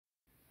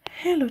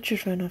Hello,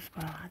 children of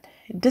God.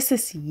 This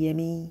is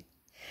Yemi.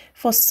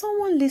 For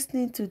someone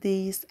listening to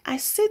this, I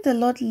see the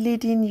Lord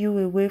leading you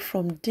away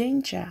from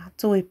danger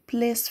to a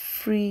place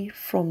free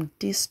from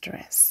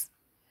distress.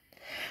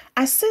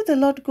 I see the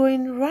Lord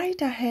going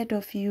right ahead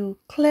of you,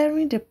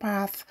 clearing the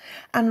path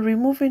and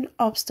removing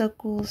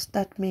obstacles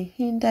that may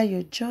hinder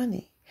your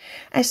journey.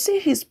 I see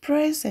His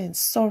presence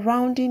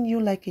surrounding you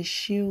like a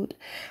shield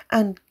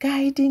and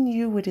guiding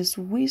you with His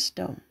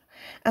wisdom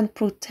and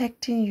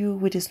protecting you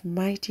with His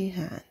mighty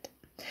hand.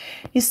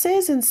 He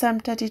says in Psalm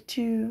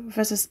 32,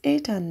 verses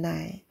 8 and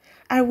 9,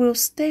 I will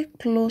stay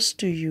close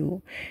to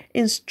you,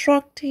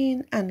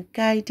 instructing and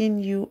guiding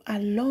you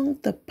along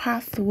the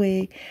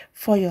pathway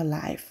for your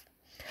life.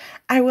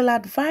 I will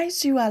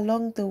advise you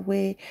along the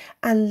way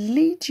and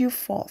lead you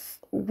forth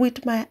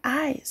with my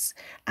eyes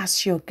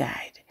as your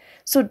guide.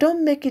 So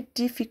don't make it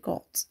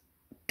difficult.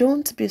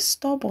 Don't be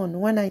stubborn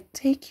when I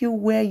take you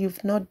where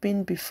you've not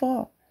been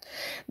before.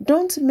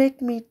 Don't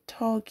make me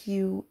tug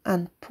you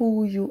and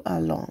pull you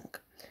along.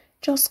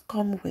 Just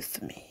come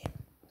with me.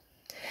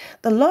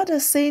 The Lord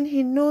is saying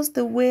He knows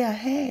the way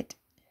ahead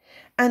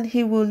and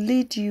He will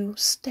lead you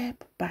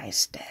step by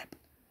step.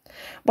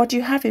 But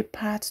you have a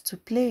part to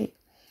play.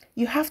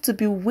 You have to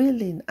be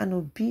willing and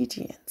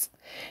obedient.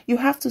 You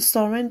have to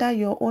surrender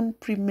your own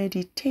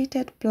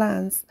premeditated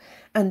plans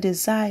and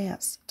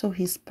desires to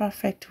His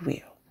perfect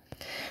will.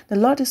 The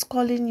Lord is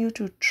calling you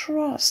to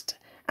trust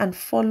and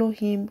follow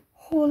Him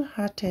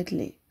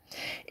wholeheartedly,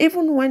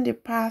 even when the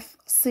path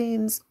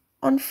seems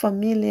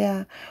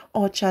unfamiliar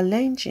or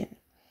challenging.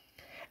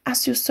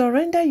 As you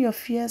surrender your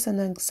fears and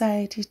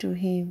anxiety to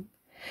Him,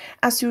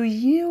 as you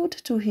yield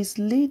to His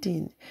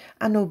leading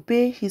and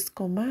obey His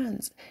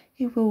commands,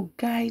 He will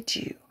guide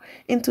you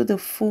into the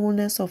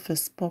fullness of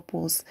His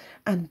purpose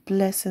and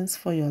blessings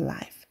for your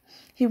life.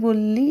 He will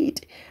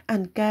lead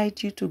and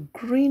guide you to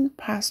green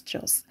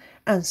pastures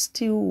and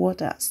still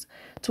waters,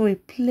 to a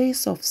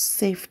place of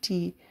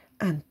safety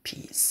and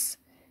peace.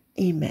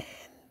 Amen.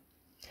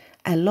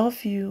 I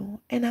love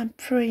you and I'm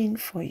praying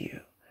for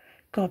you.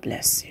 God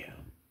bless you.